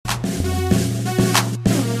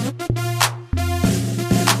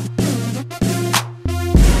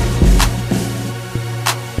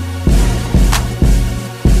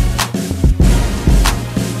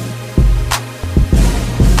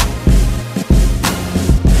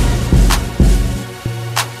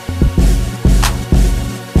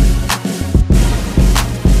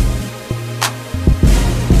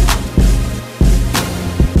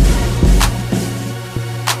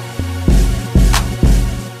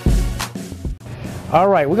All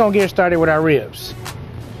right, we're gonna get started with our ribs.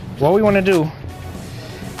 What we want to do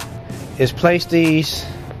is place these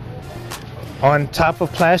on top of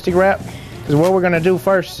plastic wrap, because what we're gonna do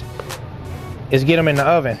first is get them in the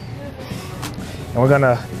oven, and we're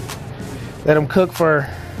gonna let them cook for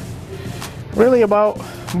really about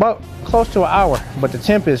close to an hour, but the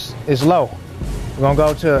temp is low. We're gonna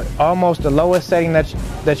go to almost the lowest setting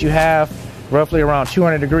that you have, roughly around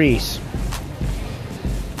 200 degrees.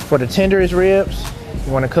 For the tenderest ribs,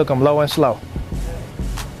 you want to cook them low and slow.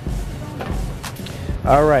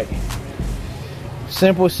 All right,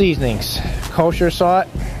 simple seasonings, kosher salt,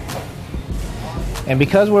 and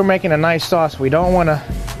because we're making a nice sauce, we don't want to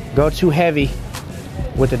go too heavy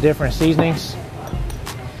with the different seasonings.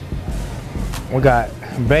 We got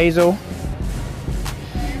basil,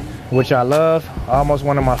 which I love, almost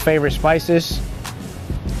one of my favorite spices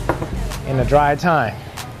in the dry time.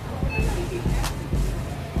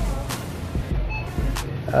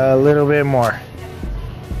 A little bit more.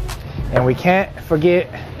 And we can't forget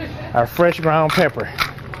our fresh ground pepper.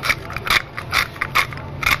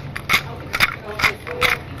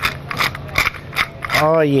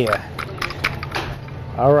 Oh yeah.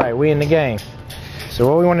 All right, we in the game. So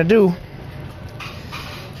what we want to do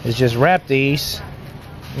is just wrap these.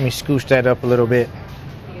 Let me scooch that up a little bit.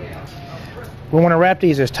 We want to wrap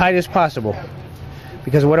these as tight as possible,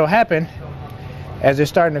 because what will happen as they're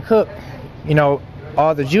starting to cook, you know,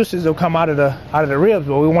 all the juices will come out of the ribs,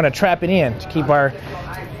 but we want to trap it in to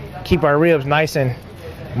keep our ribs nice and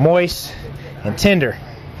moist and tender.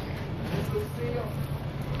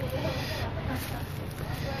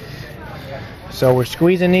 So we're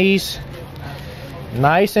squeezing these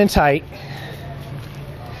nice and tight.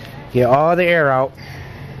 Get all the air out,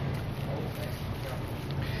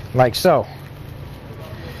 like so.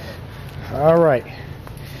 All right,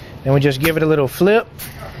 then we just give it a little flip,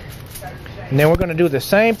 and then we're going to do the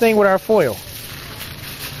same thing with our foil,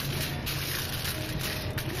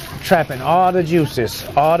 trapping all the juices,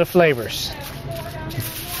 all the flavors,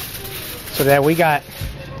 so that we got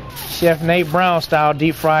Chef Nate Brown style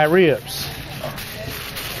deep fried ribs.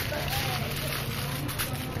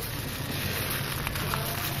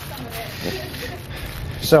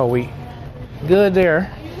 So we good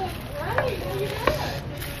there.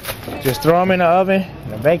 Just throw them in the oven,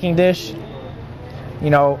 in a baking dish, you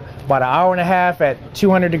know, about an hour and a half at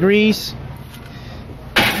 200 degrees.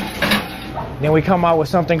 Then we come out with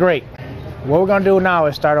something great. What we're gonna do now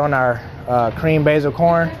is start on our cream basil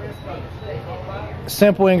corn.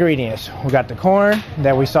 Simple ingredients. We got the corn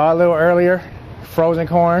that we saw a little earlier, frozen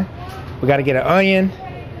corn. We got to get an onion.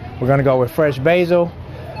 We're gonna go with fresh basil,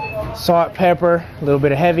 salt, pepper, a little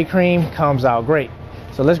bit of heavy cream, comes out great.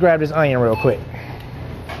 So let's grab this onion real quick.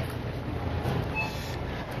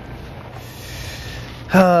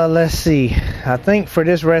 Let's see. I think for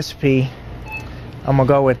this recipe, I'm gonna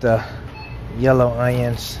go with the yellow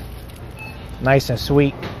onions. Nice and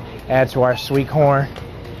sweet. Add to our sweet corn.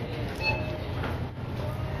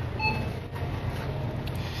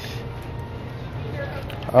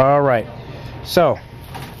 All right. So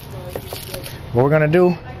what we're gonna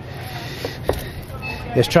do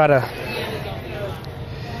is try to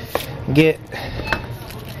get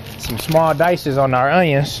some small dices on our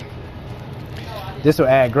onions. This will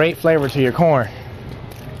add great flavor to your corn.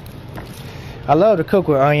 I love to cook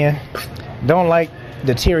with onion. Don't like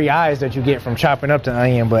the teary eyes that you get from chopping up the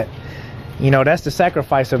onion, but you know, that's the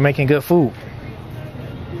sacrifice of making good food.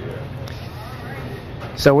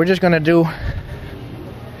 So we're just gonna do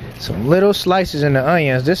some little slices in the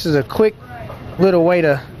onions. This is a quick little way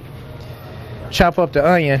to chop up the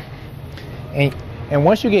onion, and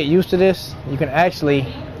once you get used to this, you can actually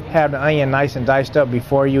have the onion nice and diced up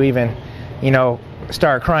before you even, you know,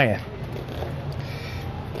 start crying.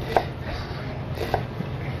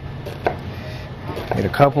 Get a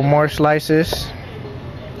couple more slices.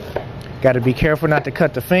 Got to be careful not to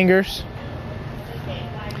cut the fingers,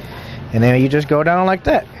 and then you just go down like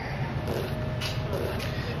that.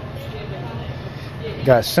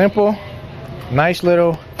 Got simple, nice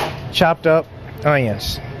little chopped up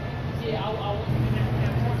onions.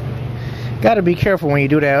 Got to be careful when you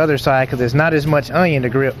do that other side, because there's not as much onion to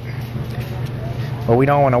grip, but we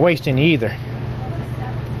don't want to waste any either.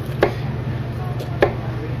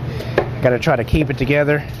 Got to try to keep it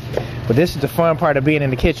together, but this is the fun part of being in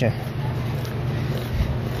the kitchen.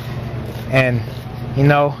 And you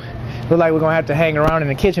know, look like we're gonna have to hang around in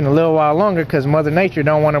the kitchen a little while longer, because Mother Nature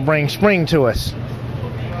don't want to bring spring to us.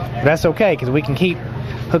 But that's okay, because we can keep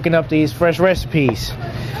hooking up these fresh recipes.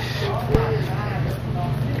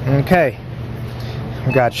 Okay,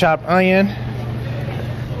 we got chopped onion.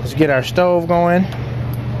 Let's get our stove going.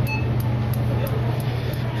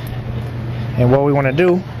 And what we want to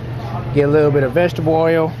do, get a little bit of vegetable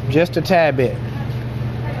oil, just a tad bit,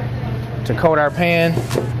 to coat our pan.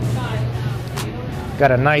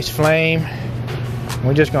 Got a nice flame.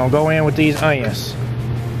 We're just gonna go in with these onions.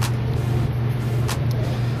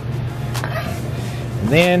 And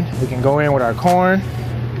then we can go in with our corn.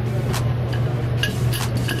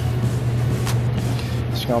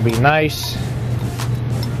 It's gonna be nice.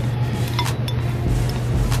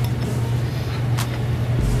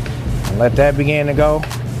 And let that begin to go.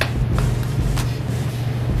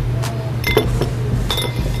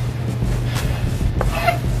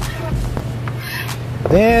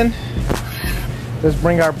 Then let's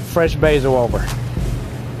bring our fresh basil over.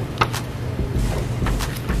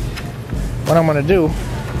 What I'm gonna do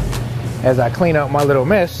as I clean up my little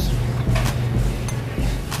mess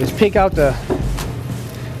is pick out the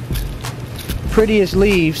prettiest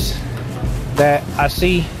leaves that I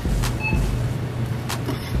see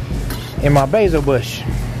in my basil bush.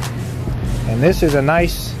 And this is a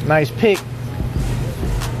nice pick.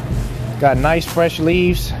 Got nice fresh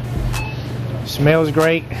leaves. Smells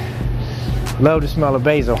great. Love the smell of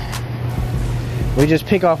basil. We just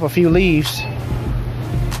pick off a few leaves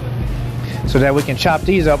so that we can chop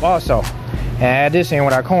these up also and add this in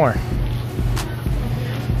with our corn.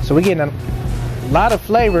 So we're getting a lot of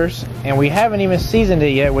flavors, and we haven't even seasoned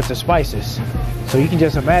it yet with the spices. So you can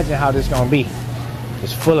just imagine how this is gonna be.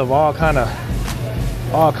 It's full of all kind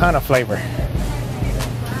of flavor.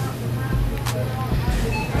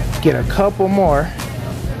 Get a couple more.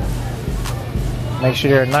 Make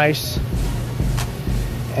sure they're nice.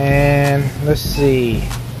 And let's see.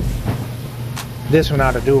 This one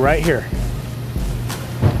ought to do right here.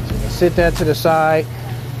 So we can sit that to the side.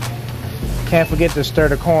 Can't forget to stir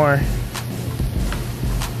the corn,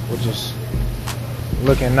 which is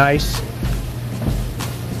looking nice.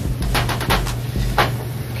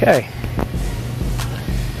 Okay.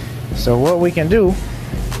 So what we can do,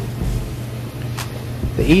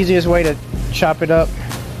 the easiest way to chop it up,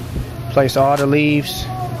 place all the leaves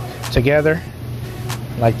together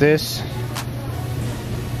like this.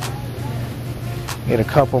 Get a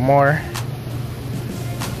couple more.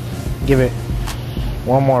 Give it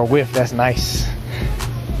one more whiff. That's nice.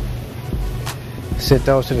 Sit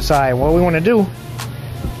those to the side. What we want to do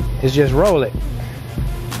is just roll it.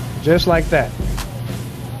 Just like that.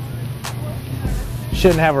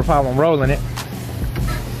 Shouldn't have a problem rolling it.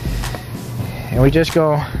 And we just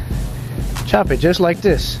go chop it just like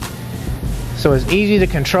this. So it's easy to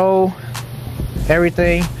control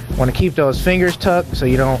everything. Want to keep those fingers tucked so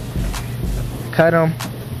you don't cut them.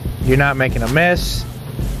 You're not making a mess.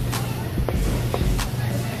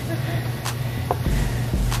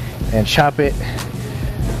 And chop it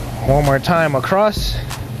one more time across.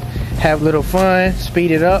 Have a little fun,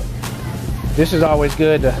 speed it up. This is always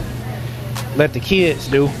good to let the kids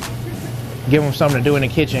do. Give them something to do in the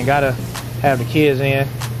kitchen. Gotta have the kids in.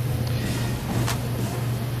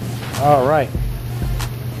 All right,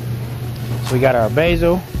 so we got our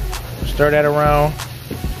basil. Stir that around.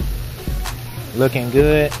 Looking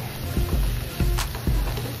good.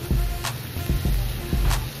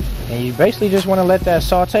 And you basically just want to let that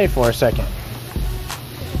saute for a second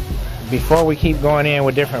before we keep going in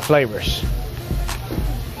with different flavors.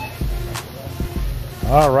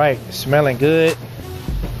 All right, smelling good.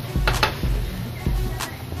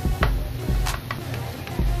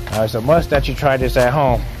 It's a must that you try this at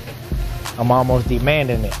home. I'm almost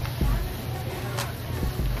demanding it,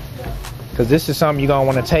 because this is something you're gonna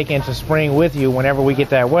want to take into spring with you whenever we get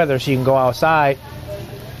that weather, so you can go outside,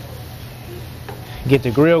 get the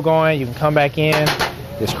grill going, you can come back in.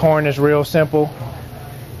 This corn is real simple,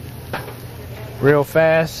 real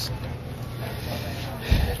fast.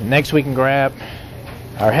 Next we can grab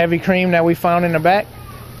our heavy cream that we found in the back,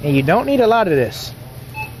 and you don't need a lot of this.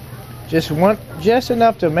 Just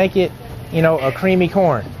enough to make it, you know, a creamy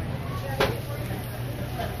corn.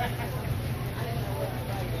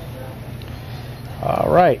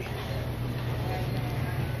 All right.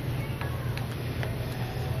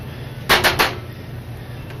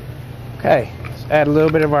 Okay, let's add a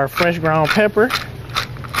little bit of our fresh ground pepper.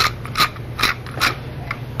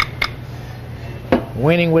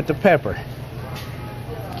 Winning with the pepper.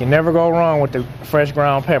 You can never go wrong with the fresh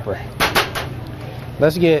ground pepper.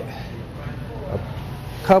 Let's get a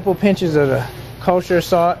couple pinches of the kosher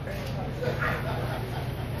salt.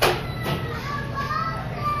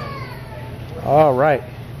 All right.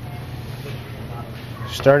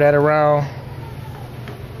 Stir that around.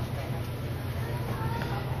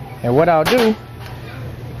 And what I'll do,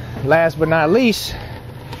 last but not least,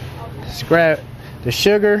 is grab the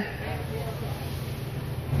sugar.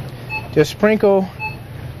 Just sprinkle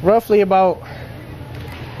roughly about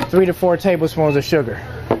 3 to 4 tablespoons of sugar.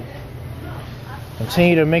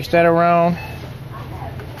 Continue to mix that around.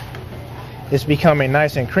 It's becoming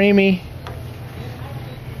nice and creamy.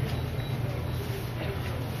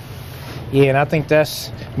 Yeah, and I think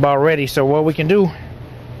that's about ready. So what we can do,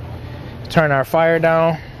 turn our fire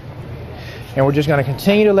down, and we're just going to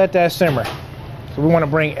continue to let that simmer. So we want to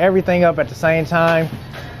bring everything up at the same time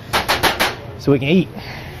so we can eat.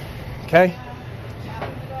 Okay?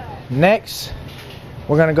 Next,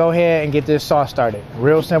 we're going to go ahead and get this sauce started.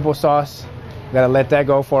 Real simple sauce. Got to let that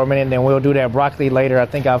go for a minute, and then we'll do that broccoli later. I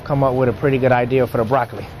think I've come up with a pretty good idea for the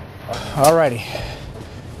broccoli. Alrighty.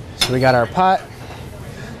 So we got our pot.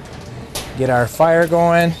 Get our fire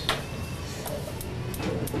going.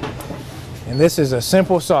 And this is a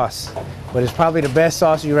simple sauce, but it's probably the best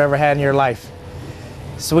sauce you've ever had in your life.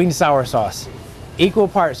 Sweet and sour sauce. Equal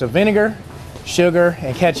parts of vinegar, sugar,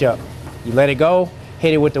 and ketchup. You let it go,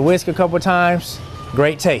 hit it with the whisk a couple times.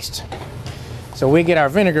 Great taste. So we get our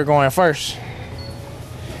vinegar going first.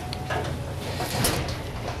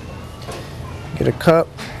 Get a cup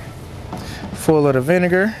full of the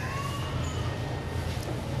vinegar.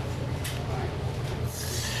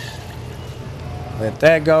 Let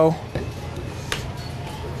that go.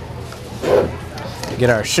 Get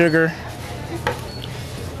our sugar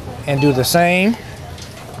and do the same.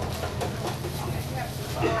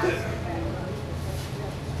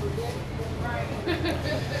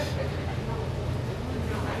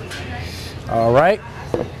 All right.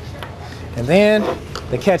 And then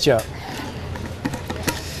the ketchup.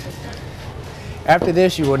 After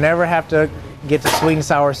this, you will never have to get the sweet and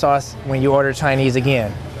sour sauce when you order Chinese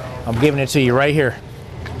again. I'm giving it to you right here.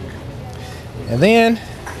 And then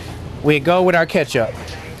we go with our ketchup.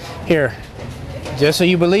 Here, just so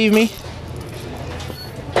you believe me,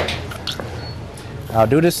 I'll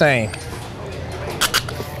do the same.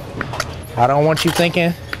 I don't want you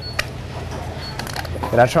thinking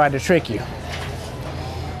that I tried to trick you.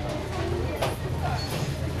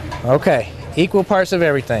 Okay, equal parts of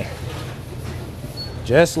everything.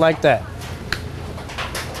 Just like that.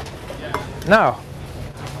 Now,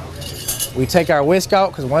 we take our whisk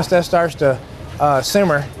out, because once that starts to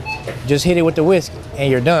simmer, just hit it with the whisk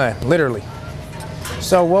and you're done, literally.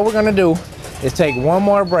 So what we're gonna do is take one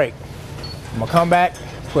more break. I'm gonna come back,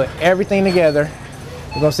 put everything together.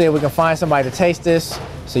 We're gonna see if we can find somebody to taste this,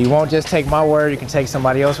 so you won't just take my word, you can take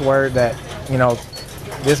somebody else's word that, you know,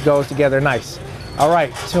 this goes together nice. All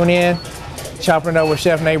right, tune in, chopping it up with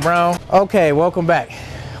Chef Nate Brown. Okay, welcome back.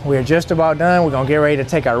 We're just about done. We're gonna get ready to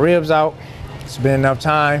take our ribs out. It's been enough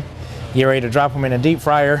time. Get ready to drop them in a deep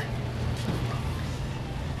fryer.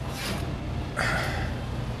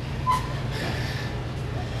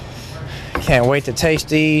 Can't wait to taste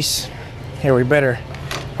these. Here, we better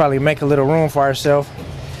probably make a little room for ourselves.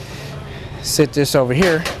 Sit this over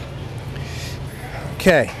here.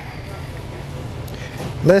 Okay.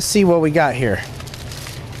 Let's see what we got here.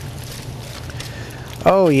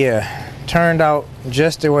 Oh yeah, turned out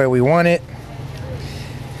just the way we want it.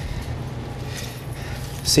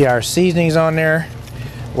 See our seasonings on there,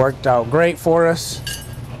 worked out great for us.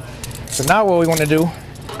 So now what we want to do,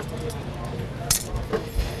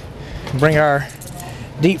 bring our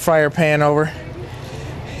deep fryer pan over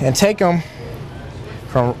and take them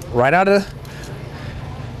from right out of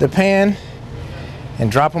the pan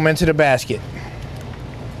and drop them into the basket.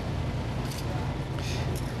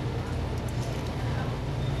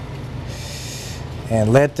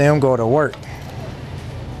 And let them go to work.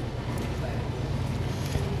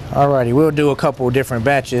 Alrighty, we'll do a couple different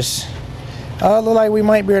batches. Look like we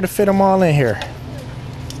might be able to fit them all in here.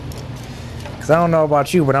 Cause I don't know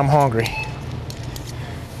about you, but I'm hungry.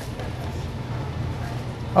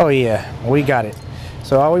 Oh yeah, we got it.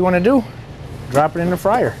 So all we want to do, drop it in the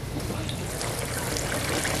fryer.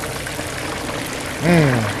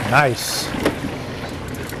 Nice.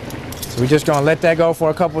 So we're just gonna let that go for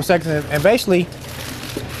a couple of seconds, and basically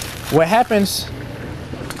what happens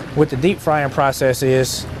with the deep frying process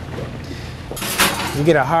is you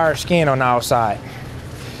get a hard skin on the outside.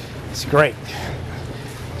 It's great.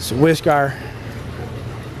 So whisk our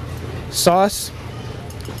sauce,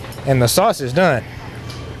 and the sauce is done.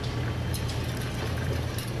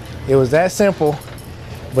 It was that simple,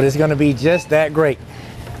 but it's gonna be just that great.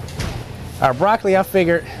 Our broccoli, I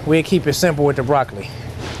figured we'd keep it simple with the broccoli.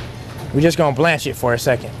 We're just gonna blanch it for a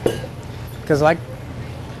second. Because like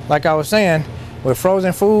I was saying, with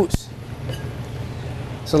frozen foods,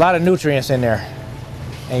 it's a lot of nutrients in there.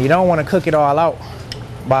 And you don't want to cook it all out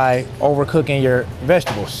by overcooking your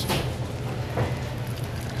vegetables.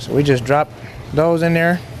 So we just drop those in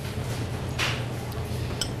there.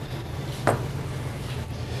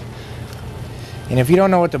 And if you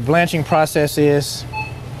don't know what the blanching process is,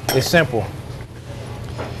 it's simple.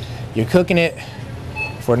 You're cooking it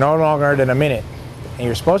for no longer than a minute. And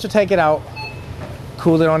you're supposed to take it out,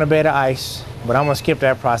 cool it on a bed of ice, but I'm gonna skip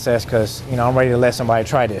that process because, you know, I'm ready to let somebody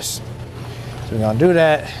try this. So we're gonna do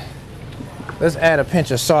that. Let's add a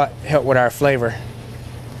pinch of salt, help with our flavor.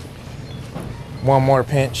 One more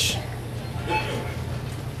pinch.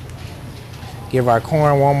 Give our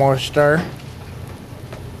corn one more stir.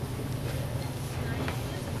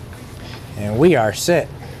 And we are set.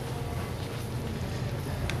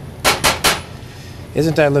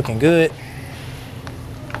 Isn't that looking good?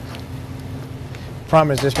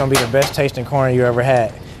 Promise this is gonna be the best tasting corn you ever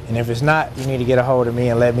had. And if it's not, you need to get a hold of me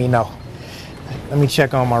and let me know. Let me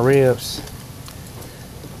check on my ribs.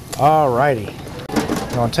 Alrighty.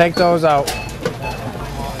 I'm gonna take those out.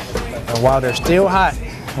 And while they're still hot,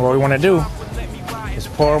 what we wanna do is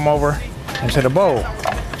pour them over into the bowl.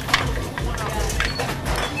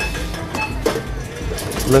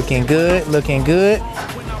 Looking good, looking good.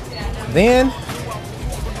 Then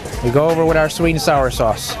we go over with our sweet and sour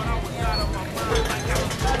sauce.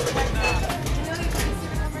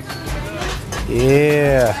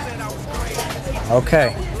 Yeah.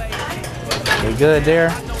 Okay. We good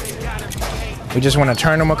there. We just want to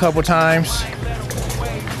turn them a couple times.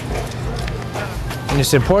 And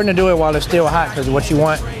it's important to do it while it's still hot because what you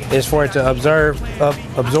want is for it to absorb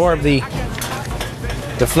the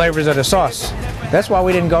flavors of the sauce. That's why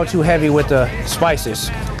we didn't go too heavy with the spices,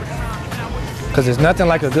 because there's nothing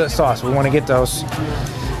like a good sauce. We want to get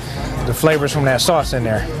the flavors from that sauce in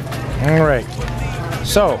there. All right.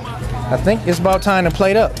 So I think it's about time to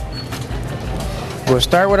plate up. We'll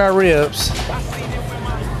start with our ribs,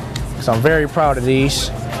 because I'm very proud of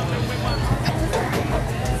these.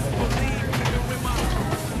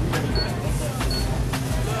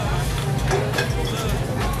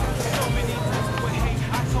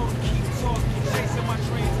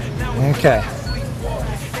 Okay.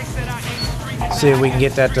 See if we can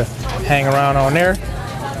get that to hang around on there.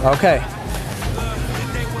 Okay.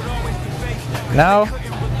 Now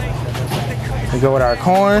we go with our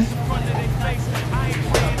corn.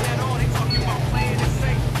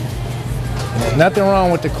 And there's nothing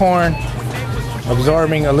wrong with the corn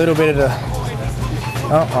absorbing a little bit of the...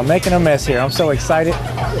 Oh, I'm making a mess here. I'm so excited.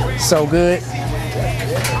 So good.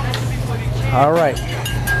 All right.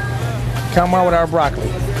 Come on with our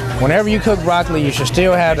broccoli. Whenever you cook broccoli, you should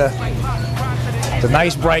still have the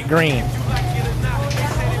nice bright green.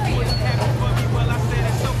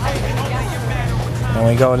 And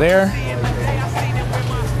we go there.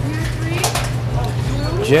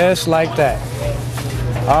 Just like that.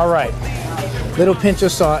 All right. Little pinch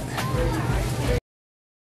of salt.